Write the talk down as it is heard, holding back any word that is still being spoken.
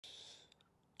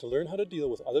To learn how to deal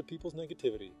with other people's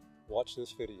negativity, watch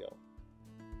this video.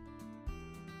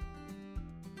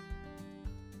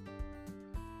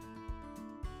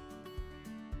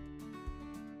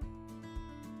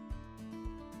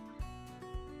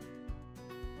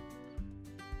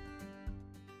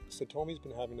 Satomi's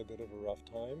been having a bit of a rough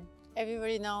time.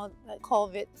 Everybody knows the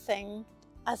COVID thing.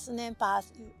 As an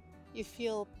empath, you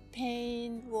feel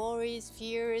pain, worries,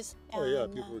 fears. Oh yeah,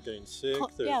 people are getting sick,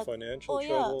 there's financial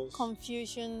troubles.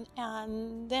 Confusion,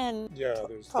 and then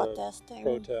there's protesting.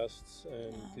 Protests,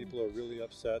 and people are really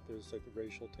upset. There's like the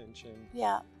racial tension.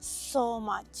 Yeah, so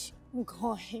much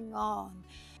going on.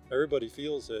 Everybody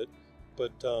feels it,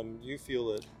 but you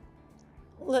feel it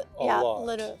a lot.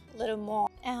 Little more.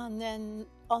 And then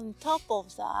on top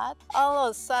of that, all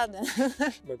of a sudden,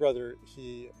 my brother,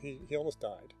 he almost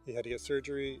died. He had to get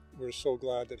surgery. We're so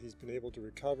glad that he's been able to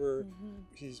recover.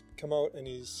 He's come out and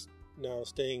he's now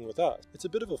staying with us. It's a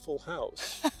bit of a full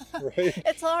house, right?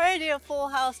 It's already a full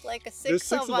house, like there's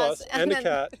six of us and a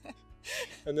cat.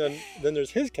 And then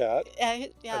there's his cat, and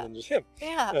then there's him.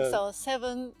 Yeah, so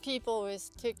 7 people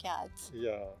with 2 cats.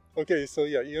 Yeah. Okay, so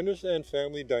yeah, you understand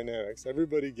family dynamics.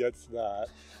 Everybody gets that.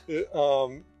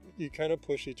 You kind of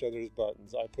push each other's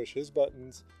buttons. I push his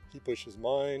buttons, he pushes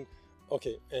mine.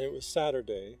 Okay, and it was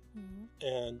Saturday,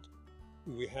 and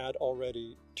we had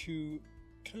already 2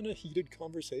 kind of heated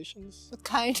conversations.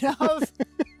 Kind of.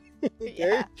 Okay,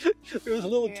 yeah. It was a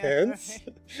little tense.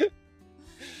 Right.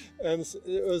 And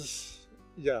it was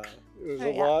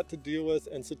a lot to deal with,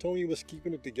 and Satomi was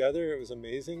keeping it together. It was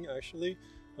amazing, actually,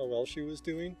 how well she was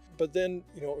doing. But then,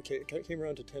 it came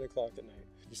around to 10 o'clock at night.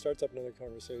 He starts up another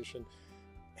conversation,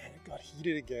 and it got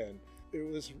heated again.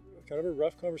 It was kind of a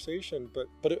rough conversation,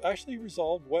 but it actually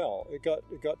resolved well. It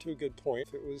got to a good point.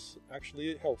 It was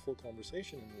actually a helpful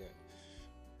conversation in the end.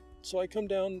 So I come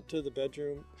down to the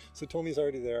bedroom. Satomi's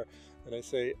already there, and I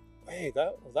say, "Hey,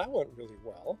 that went really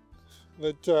well."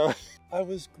 But I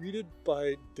was greeted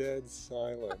by dead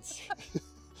silence.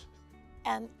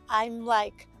 And I'm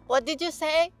like, "What did you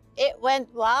say? It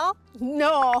went well?"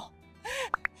 No.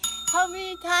 How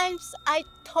many times I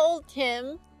told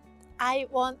him I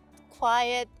want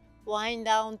quiet wind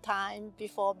down time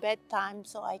before bedtime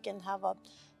so I can have a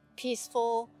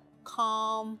peaceful,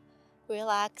 calm,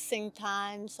 relaxing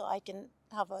time so I can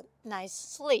have a nice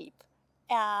sleep.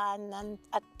 And then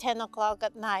at 10 o'clock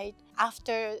at night,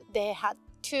 after they had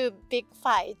 2 big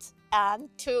fights, and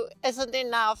 2 isn't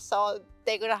enough, so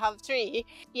they're gonna have 3,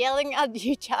 yelling at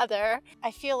each other,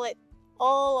 I feel it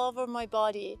all over my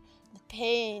body, the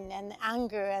pain and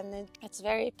anger, and it's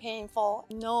very painful.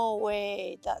 No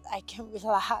way that I can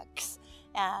relax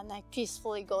and I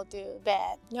peacefully go to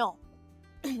bed. No.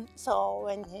 So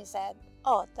when he said,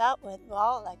 "Oh, that went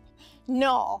well," like,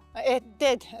 no, it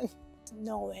didn't.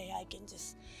 No way I can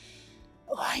just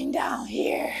wind down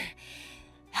here.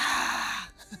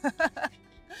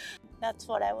 That's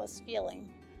what I was feeling.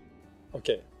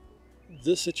 Okay,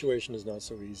 this situation is not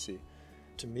so easy.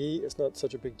 To me, it's not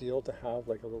such a big deal to have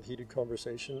like a little heated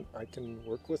conversation. I can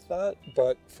work with that,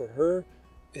 but for her,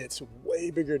 it's a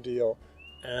way bigger deal.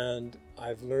 And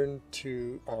I've learned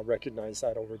to recognize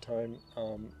that over time.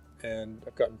 And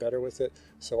I've gotten better with it.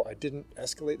 So I didn't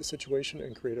escalate the situation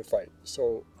and create a fight.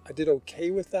 So I did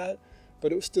okay with that,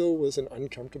 but it still was an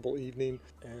uncomfortable evening.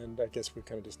 And I guess we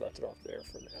kind of just left it off there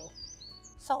for now.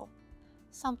 So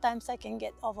sometimes I can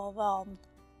get overwhelmed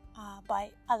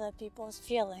by other people's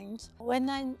feelings. When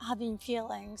I'm having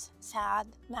feelings, sad,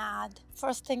 mad,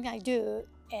 first thing I do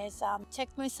is check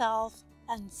myself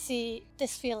and see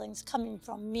this feeling's coming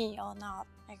from me or not.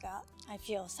 I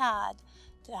feel sad.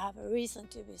 To have a reason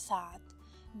to be sad,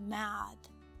 mad,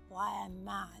 why I'm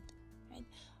mad, right?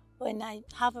 When I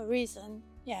have a reason,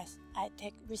 yes, I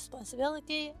take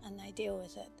responsibility and I deal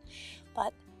with it.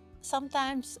 But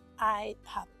sometimes I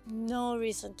have no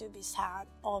reason to be sad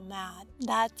or mad.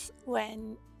 That's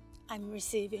when I'm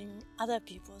receiving other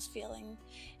people's feeling.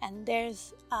 And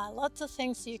there's lots of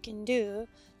things you can do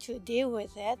to deal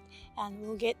with it, and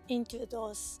we'll get into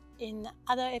those in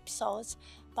other episodes.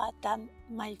 But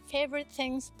my favorite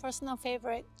things, personal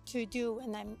favorite to do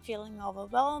when I'm feeling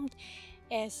overwhelmed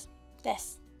is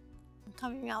this,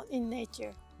 coming out in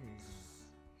nature.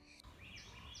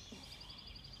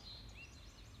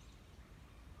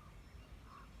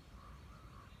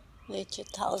 Nature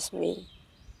tells me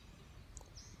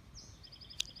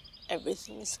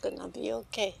everything is gonna be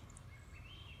okay.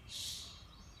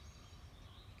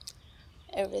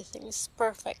 Everything is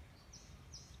perfect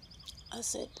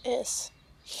as it is.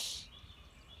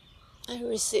 I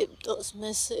received those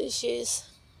messages.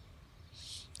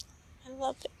 I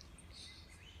love it.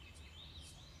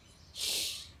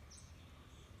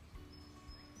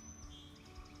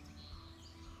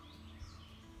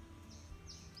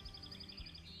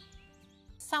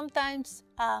 sometimes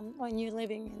when you're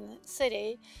living in the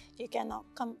city, you cannot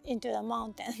come into the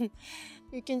mountain.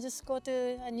 You can just go to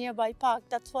a nearby park.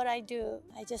 That's what I do.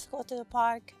 I just go to the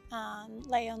park and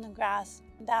lay on the grass.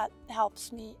 That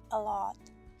helps me a lot.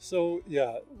 So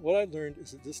yeah, what I learned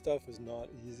is that this stuff is not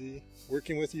easy.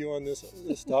 Working with you on this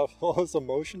stuff, all this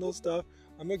emotional stuff,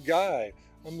 I'm a guy.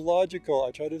 I'm logical.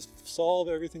 I try to solve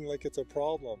everything like it's a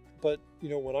problem. But you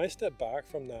know, when I step back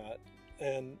from that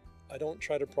and I don't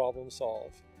try to problem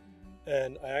solve,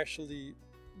 and I actually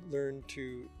learn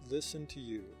to listen to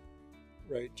you,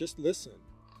 right? Just listen.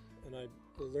 And I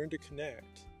learn to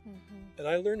connect. And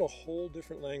I learn a whole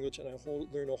different language, and I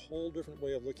learn a whole different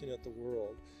way of looking at the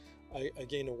world. I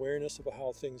gain awareness about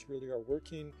how things really are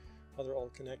working, how they're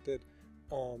all connected.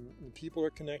 And people are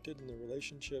connected in their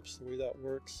relationships, the way that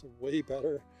works, way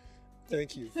better.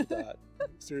 Thank you for that.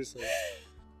 Seriously.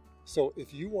 So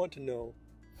if you want to know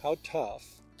how tough,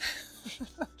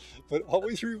 but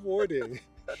always rewarding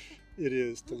it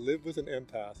is to live with an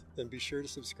empath, then be sure to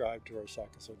subscribe to our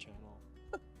Sakaso channel.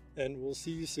 And we'll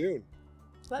see you soon.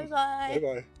 Bye-bye.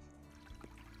 Bye-bye.